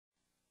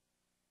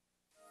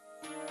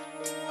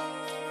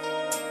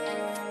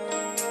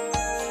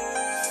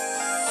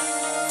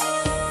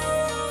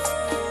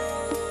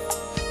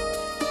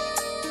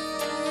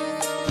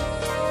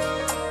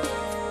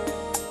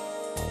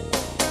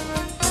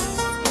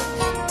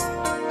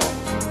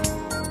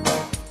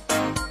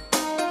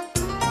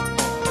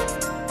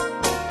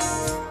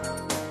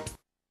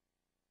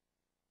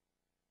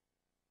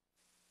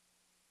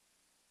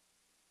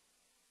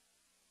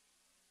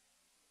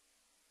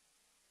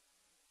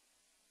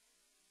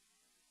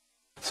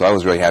So I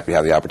was really happy to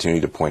have the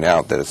opportunity to point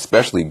out that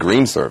especially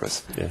green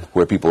service,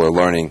 where people are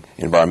learning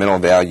environmental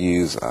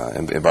values,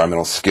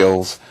 environmental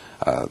skills,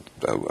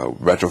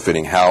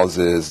 retrofitting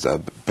houses,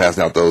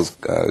 passing out those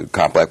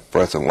complex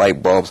fluorescent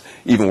light bulbs,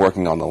 even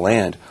working on the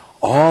land.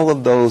 All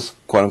of those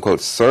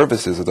quote-unquote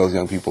services that those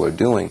young people are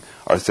doing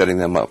are setting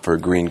them up for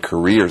green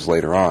careers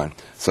later on.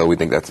 So we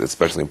think that's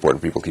especially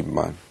important for people to keep in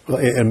mind.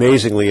 Well,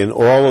 amazingly, in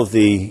all of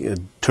the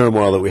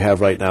turmoil that we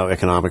have right now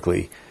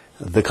economically,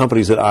 the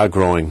companies that are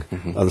growing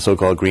are the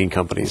so-called green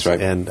companies. That's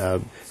right.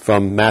 And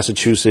from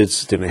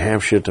Massachusetts to New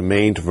Hampshire to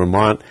Maine to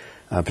Vermont,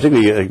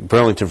 particularly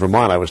Burlington,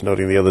 Vermont, I was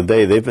noting the other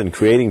day, they've been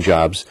creating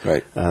jobs,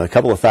 a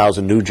couple of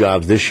thousand new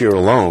jobs this year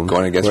alone.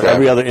 Going against where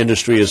every other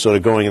industry is sort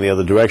of going in the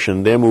other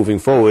direction. They're moving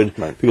forward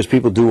because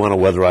people do want to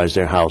weatherize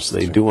their house.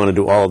 They do want to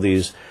do all of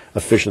these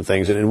efficient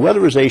things. And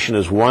weatherization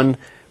is one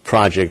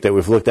project that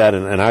we've looked at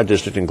in our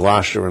district in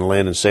Gloucester and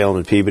Lynn and Salem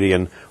and Peabody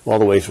and all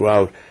the way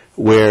throughout,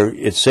 where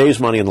it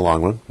saves money in the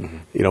long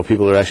run. You know,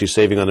 people are actually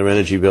saving on their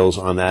energy bills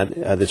on that.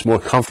 It's more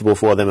comfortable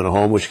for them in a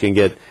home, which can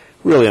get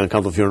really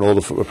uncomfortable if you're an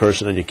older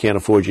person and you can't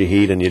afford your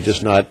heat and you're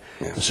just not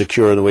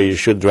secure in the way you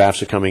should.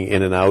 Drafts are coming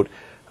in and out.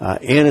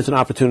 And it's an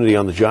opportunity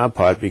on the job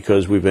part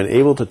because we've been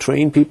able to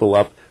train people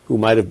up who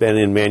might have been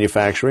in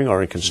manufacturing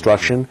or in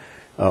construction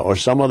or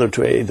some other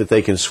trade that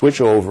they can switch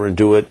over and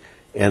do it.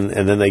 And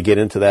then they get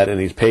into that, and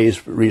he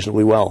pays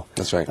reasonably well.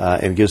 That's right.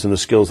 And gives them the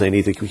skills they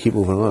need to keep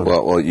moving on.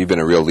 Well, you've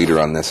been a real leader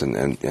on this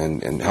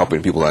and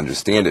helping people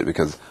understand it,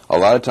 because a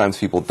lot of times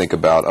people think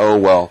about, oh,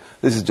 well,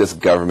 this is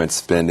just government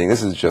spending,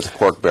 this is just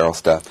pork barrel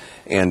stuff.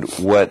 And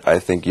what I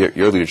think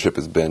your leadership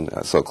has been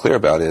so clear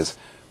about is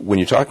when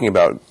you're talking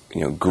about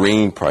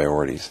green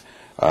priorities,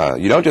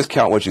 you don't just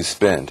count what you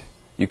spend.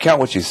 You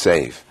count what you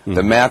save.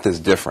 The math is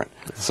different.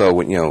 So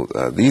when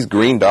these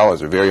green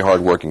dollars are very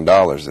hard-working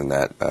dollars, in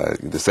that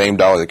the same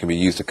dollar that can be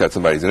used to cut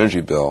somebody's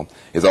energy bill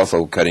is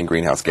also cutting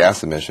greenhouse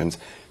gas emissions,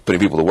 putting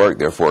people to work,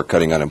 therefore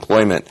cutting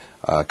unemployment,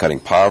 cutting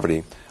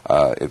poverty.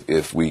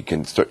 If we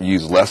can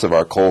use less of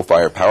our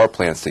coal-fired power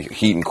plants to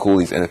heat and cool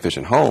these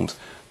inefficient homes,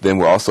 then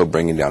we're also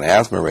bringing down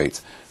asthma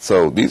rates.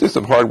 So these are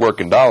some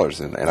hard-working dollars,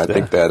 and I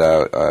think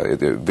that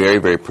they're very,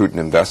 very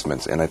prudent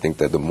investments. And I think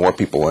that the more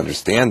people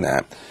understand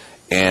that,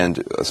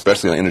 and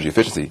especially on energy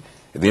efficiency,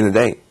 at the end of the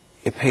day,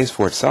 it pays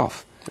for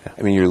itself.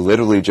 I mean, you're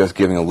literally just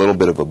giving a little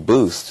bit of a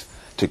boost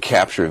to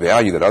capture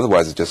value that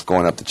otherwise is just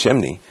going up the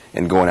chimney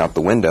and going out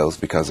the windows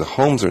because the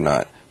homes are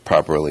not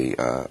properly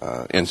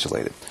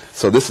insulated.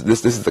 So this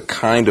is the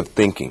kind of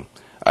thinking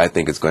I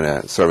think is going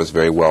to serve us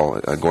very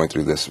well going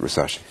through this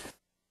recession.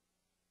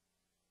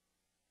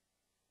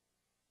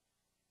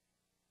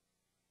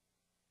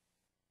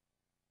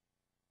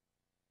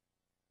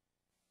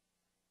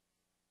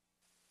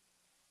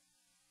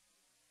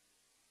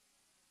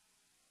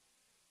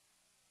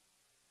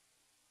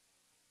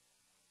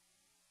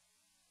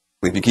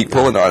 If you keep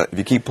pulling on it, if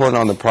you keep pulling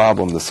on the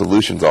problem, the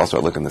solutions all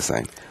start looking the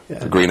same.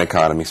 The green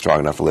economy strong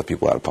enough to lift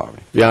people out of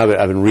poverty. Yeah,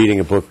 I've been reading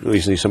a book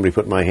recently. Somebody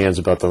put in my hands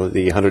about the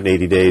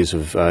 180 days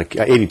of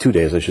 82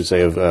 days, I should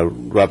say, of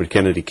Robert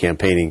Kennedy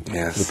campaigning for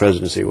the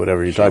presidency,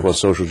 whatever. You talk about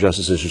social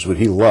justice issues. Would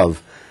he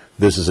love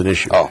this as an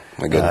issue? Oh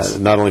my goodness!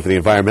 Not only for the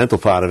environmental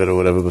part of it or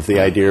whatever, but the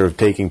idea of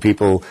taking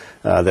people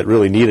that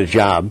really need a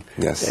job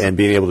and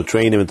being able to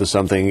train them into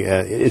something.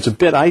 It's a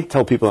bit. I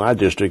tell people in our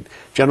district,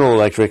 General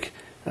Electric,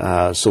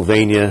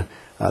 Sylvania.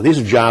 These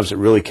are jobs that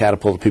really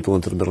catapult people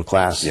into the middle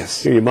class.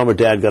 Yes. Your mom or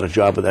dad got a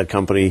job with that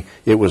company.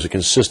 It was a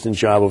consistent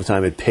job over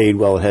time. It paid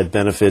well. It had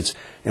benefits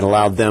and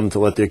allowed them to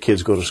let their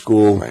kids go to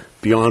school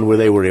beyond where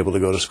they were able to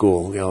go to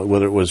school,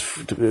 whether it was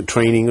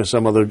training or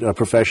some other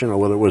profession or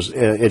whether it was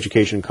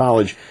education in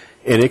college.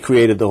 And it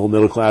created the whole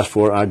middle class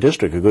for our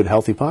district, a good,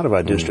 healthy part of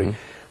our district.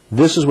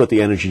 This is what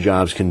the energy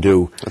jobs can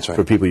do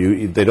for people.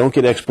 They don't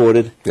get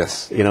exported.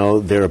 Yes.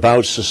 They're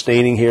about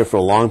sustaining here for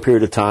a long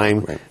period of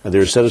time.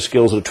 They're a set of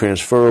skills that are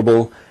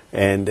transferable,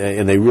 and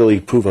they really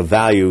prove a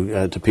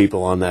value to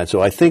people on that.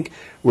 So I think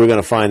we're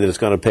going to find that it's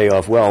going to pay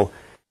off well.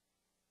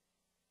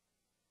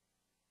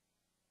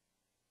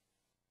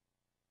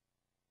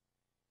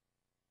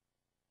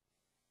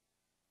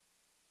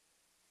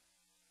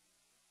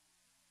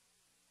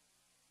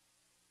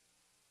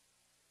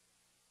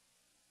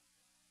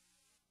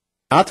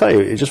 I'll tell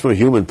you, just from a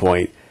human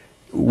point,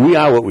 we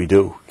are what we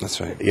do. That's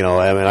right.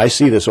 I mean, I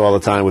see this all the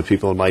time with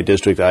people in my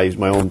district.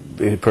 My own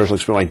personal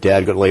experience, my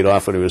dad got laid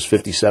off when he was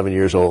 57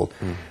 years old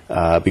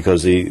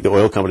because the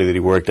oil company that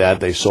he worked at,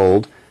 they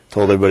sold,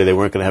 told everybody they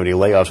weren't going to have any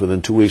layoffs.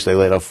 Within 2 weeks, they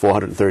laid off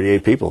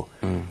 438 people.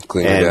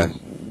 Clean and,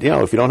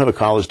 if you don't have a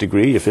college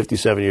degree, you're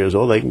 57 years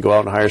old, they can go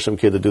out and hire some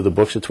kid to do the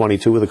books at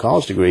 22 with a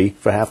college degree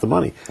for half the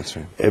money. That's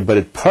right. But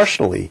it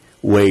personally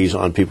weighs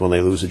on people when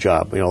they lose a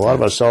job. A lot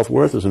of our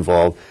self-worth is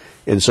involved.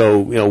 And so,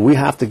 we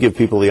have to give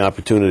people the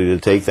opportunity to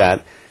take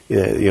that,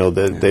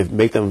 they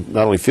make them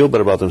not only feel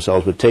better about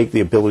themselves, but take the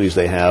abilities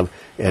they have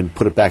and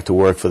put it back to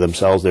work for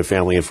themselves, their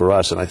family, and for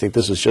us. And I think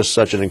this is just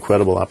such an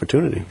incredible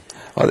opportunity.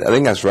 Well, I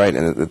think that's right.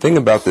 And the thing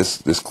about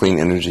this clean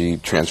energy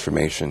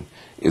transformation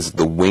is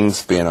the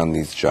wingspan on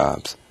these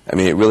jobs. I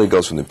mean, it really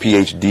goes from the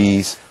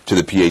PhDs to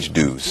the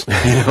PhDs.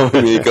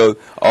 I mean, it goes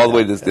all the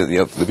way to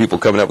the people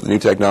coming up with new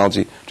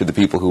technology to the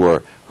people who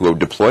are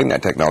deploying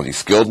that technology,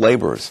 skilled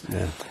laborers.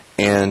 Yeah.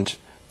 And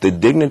the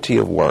dignity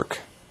of work,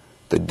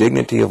 the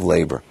dignity of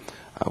labor.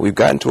 We've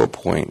gotten to a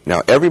point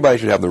now. Everybody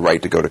should have the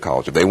right to go to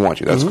college if they want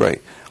to. That's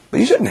great.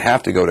 But you shouldn't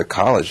have to go to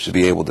college to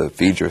be able to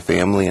feed your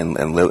family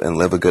and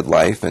live a good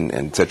life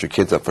and set your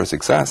kids up for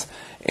success.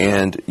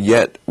 And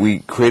yet we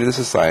created a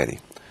society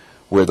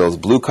where those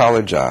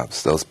blue-collar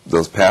jobs,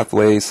 those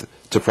pathways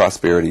to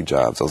prosperity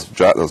jobs,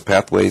 those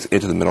pathways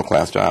into the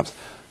middle-class jobs,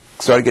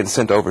 started getting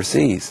sent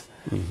overseas.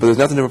 But there's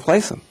nothing to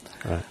replace them.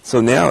 Right.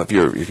 So now if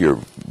you're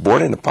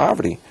born into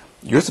poverty,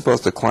 you're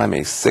supposed to climb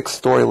a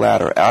 6-story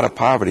ladder out of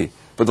poverty,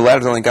 but the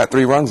ladder's only got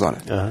 3 rungs on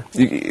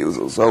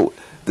it. So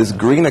this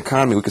green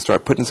economy, we can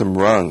start putting some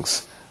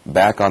rungs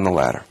back on the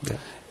ladder. Yeah.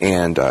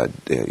 And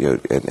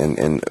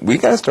we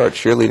got to start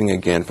cheerleading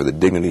again for the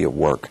dignity of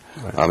work.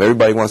 Right.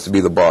 Everybody wants to be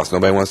the boss.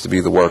 Nobody wants to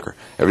be the worker.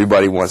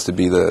 Everybody wants to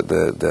be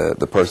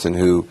the person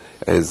who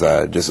is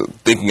just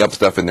thinking up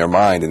stuff in their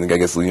mind, and I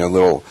guess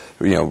little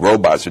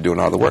robots are doing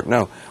all the work.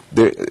 No,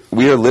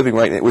 we are living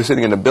right now. We're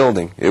sitting in a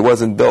building. It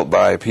wasn't built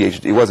by a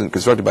PhD. It wasn't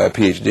constructed by a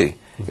PhD.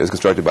 It was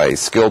constructed by a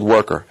skilled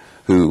worker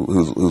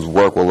whose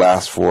work will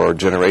last for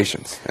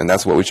generations, and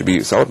that's what we should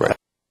be celebrating.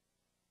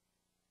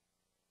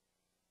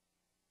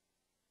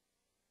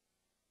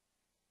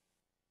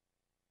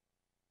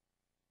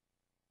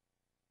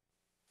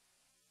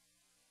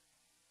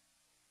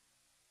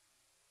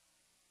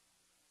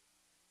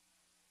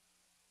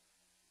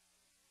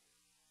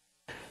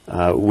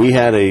 We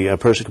had a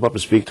person come up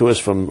and speak to us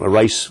from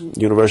Rice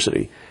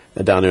University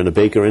down there in the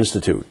Baker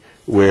Institute,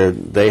 where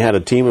they had a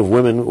team of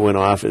women who went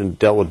off and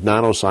dealt with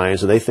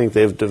nanoscience, and they think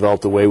they've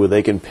developed a way where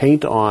they can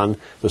paint on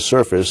the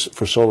surface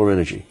for solar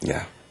energy.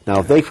 Yeah. Now,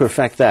 if they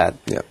perfect that,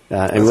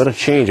 and what a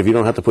change if you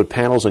don't have to put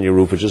panels on your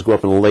roof, but just go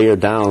up and layer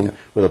down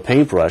with a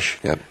paintbrush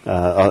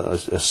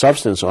a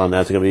substance on that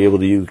that's going to be able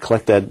to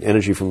collect that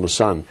energy from the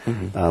sun.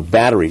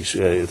 Batteries,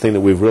 a thing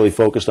that we've really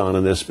focused on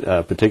in this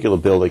particular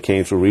bill that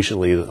came through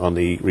recently on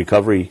the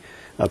recovery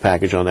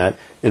package on that.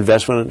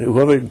 Investment,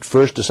 whoever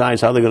first decides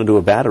how they're going to do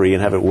a battery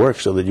and have it work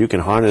so that you can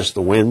harness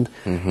the wind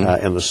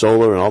and the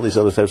solar and all these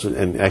other types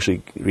and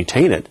actually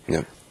retain it.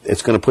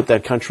 It's going to put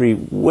that country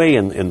way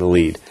in the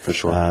lead. For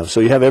sure. So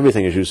you have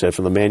everything, as you said,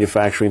 from the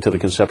manufacturing to the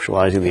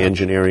conceptualizing, the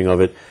engineering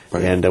of it.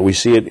 Right. And we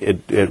see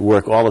it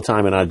work all the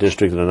time in our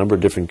district in a number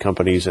of different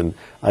companies, and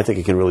I think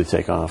it can really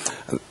take off.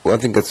 Well, I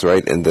think that's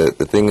right. And the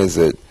thing is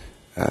that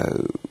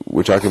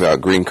we're talking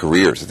about green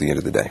careers at the end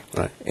of the day.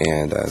 Right.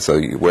 And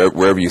so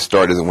wherever you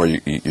start isn't where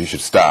you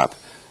should stop.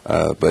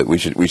 But we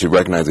should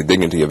recognize the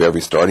dignity of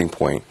every starting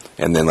point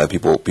and then let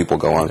people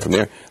go on from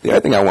there. The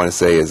other thing I want to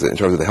say is that in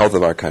terms of the health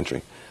of our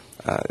country,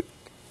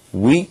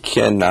 we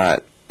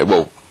cannot,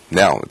 well,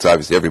 now it's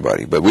obviously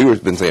everybody, but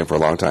we've been saying for a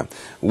long time,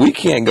 we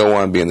can't go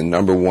on being the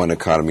 #1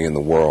 economy in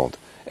the world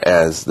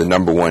as the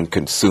 #1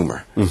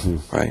 consumer,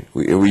 right?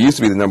 We used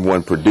to be the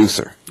 #1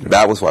 producer.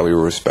 That was why we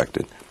were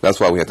respected. That's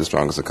why we had the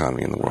strongest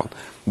economy in the world.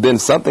 Then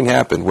something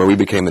happened where we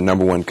became the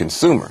 #1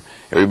 consumer.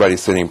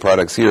 Everybody's sending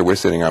products here, we're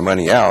sending our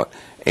money out,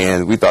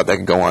 and we thought that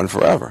could go on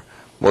forever.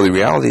 Well, the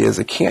reality is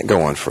it can't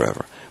go on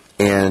forever.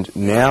 And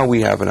now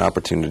we have an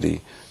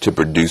opportunity to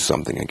produce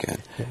something again.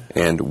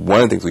 And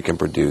one of the things we can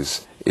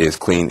produce is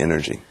clean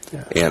energy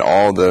and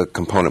all the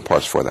component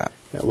parts for that.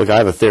 Look, I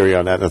have a theory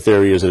on that. And the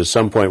theory is that at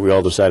some point we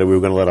all decided we were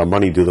going to let our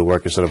money do the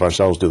work instead of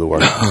ourselves do the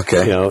work.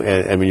 Okay.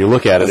 And when you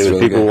look at it, it was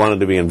really people wanted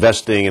to be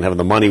investing and having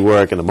the money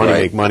work and the money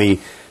make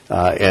money.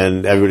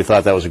 And everybody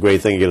thought that was a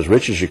great thing to get as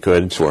rich as you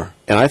could. Sure.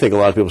 And I think a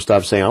lot of people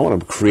stopped saying, I want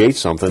to create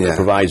something that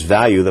provides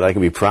value that I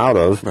can be proud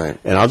of,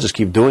 and I'll just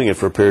keep doing it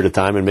for a period of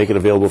time and make it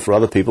available for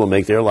other people and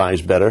make their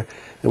lives better.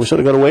 And we sort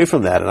of got away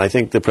from that. And I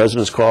think the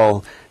President's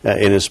call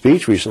in his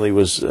speech recently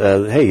was,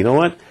 hey, you know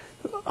what?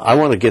 I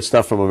want to get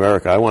stuff from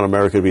America. I want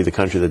America to be the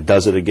country that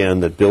does it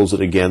again, that builds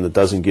it again, that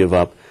doesn't give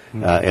up,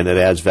 and that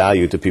adds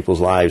value to people's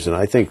lives. And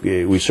I think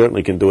we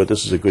certainly can do it.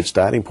 This is a good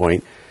starting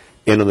point.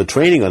 And in the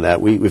training on that,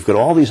 we've got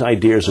all these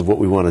ideas of what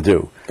we want to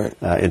do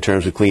in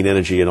terms of clean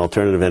energy and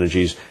alternative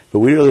energies, but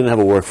we really didn't have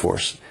a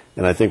workforce.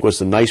 And I think what's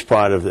the nice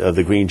part of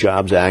the Green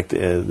Jobs Act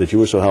that you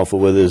were so helpful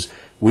with is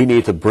we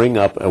need to bring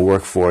up a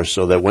workforce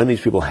so that when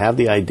these people have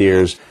the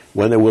ideas,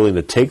 when they're willing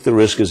to take the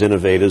risk as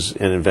innovators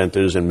and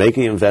inventors and make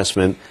the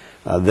investment,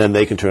 then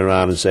they can turn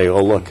around and say,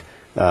 oh, look,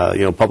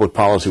 public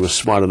policy was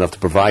smart enough to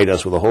provide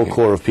us with a whole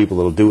core of people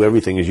that will do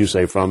everything, as you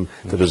say, from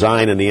the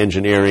design and the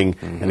engineering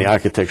and the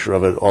architecture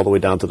of it all the way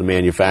down to the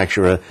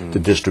manufacturer, to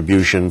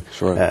distribution,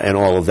 and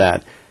all of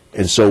that.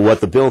 And so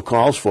what the bill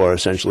calls for,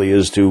 essentially,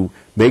 is to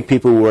make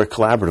people work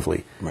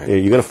collaboratively.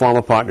 You've got to form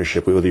a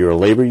partnership, whether you're a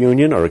labor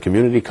union or a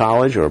community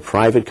college or a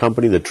private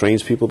company that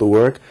trains people to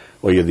work,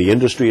 or you're the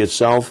industry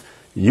itself.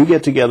 You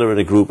get together in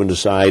a group and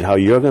decide how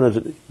you're going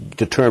to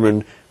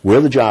determine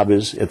where the job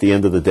is at the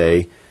end of the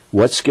day,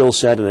 what skill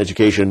set and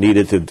education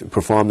needed to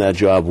perform that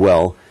job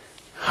well,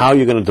 how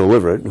you're going to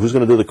deliver it, who's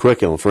going to do the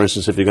curriculum. For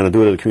instance, if you're going to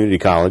do it at a community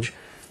college,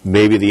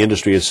 maybe the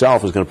industry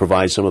itself is going to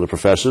provide some of the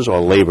professors or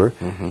labor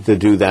to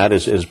do that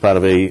as part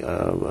of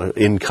a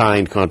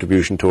in-kind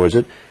contribution towards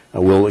it.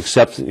 We'll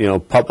accept,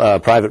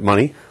 private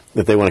money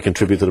if they want to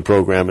contribute to the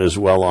program as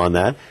well on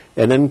that.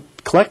 And then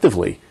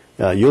collectively,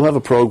 you'll have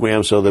a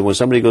program so that when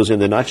somebody goes in,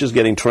 they're not just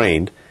getting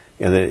trained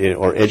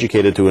or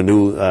educated to a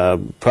new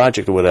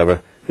project or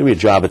whatever. There'll be a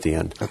job at the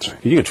end. That's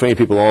right. You can train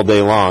people all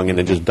day long and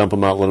then just dump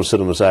them out, let them sit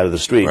on the side of the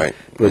street. Right.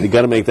 But you've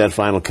got to make that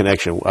final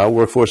connection. Our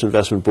workforce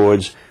investment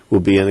boards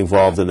will be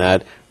involved in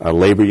that. Our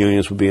labor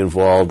unions will be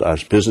involved. Our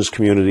business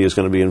community is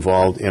going to be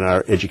involved, and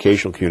our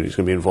educational community is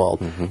going to be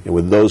involved. And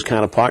with those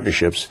kind of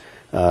partnerships,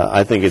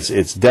 I think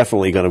it's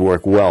definitely going to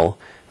work well.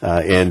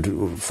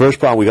 And first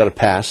problem, we got it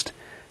passed.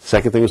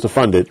 Second thing was to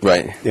fund it.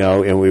 Right.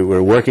 And we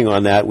were working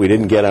on that. We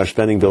didn't get our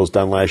spending bills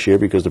done last year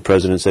because the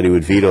president said he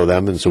would veto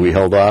them, and so we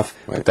held off.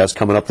 Right. But that's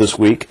coming up this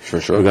week.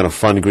 Sure. We're going to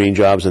fund green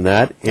jobs in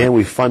that, and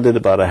we funded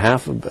about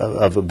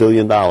 $500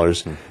 million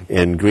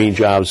in green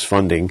jobs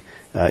funding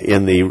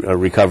in the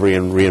Recovery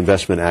and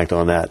Reinvestment Act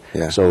on that.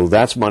 Yeah. So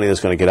that's money that's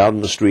going to get out in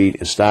the street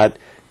and start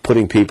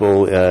putting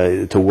people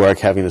to work,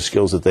 having the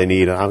skills that they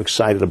need. And I'm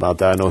excited about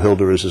that. I know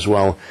Hilda is as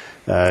well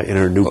in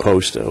her new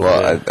post.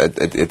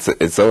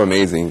 It's so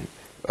amazing.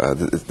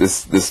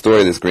 This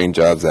story, this Green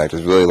Jobs Act,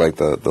 is really like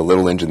the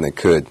little engine that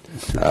could.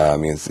 I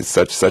mean, it's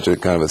such a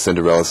kind of a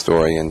Cinderella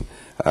story, and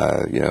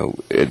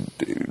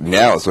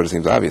now it sort of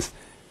seems obvious.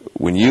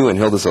 When you and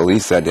Hilda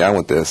Solis sat down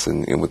with this,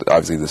 and with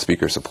obviously the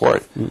speaker's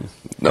support,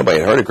 nobody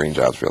had heard of Green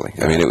Jobs really.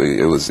 I mean,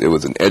 it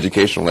was an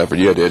educational effort.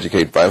 You had to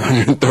educate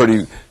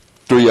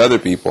 533 other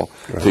people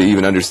to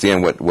even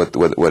understand what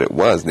it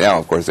was. Now,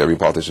 of course, every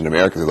politician in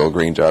America says, "Oh,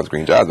 green jobs,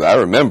 green jobs." But I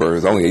remember it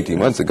was only 18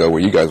 months ago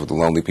where you guys were the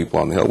lonely people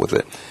on the Hill with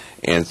it.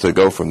 And so to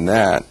go from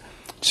that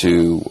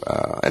to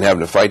and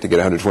having to fight to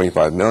get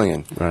 $125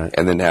 million, right,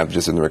 and then have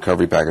just in the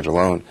recovery package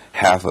alone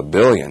 $500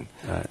 million.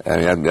 Right. I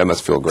mean, that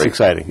must feel great. It's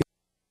exciting.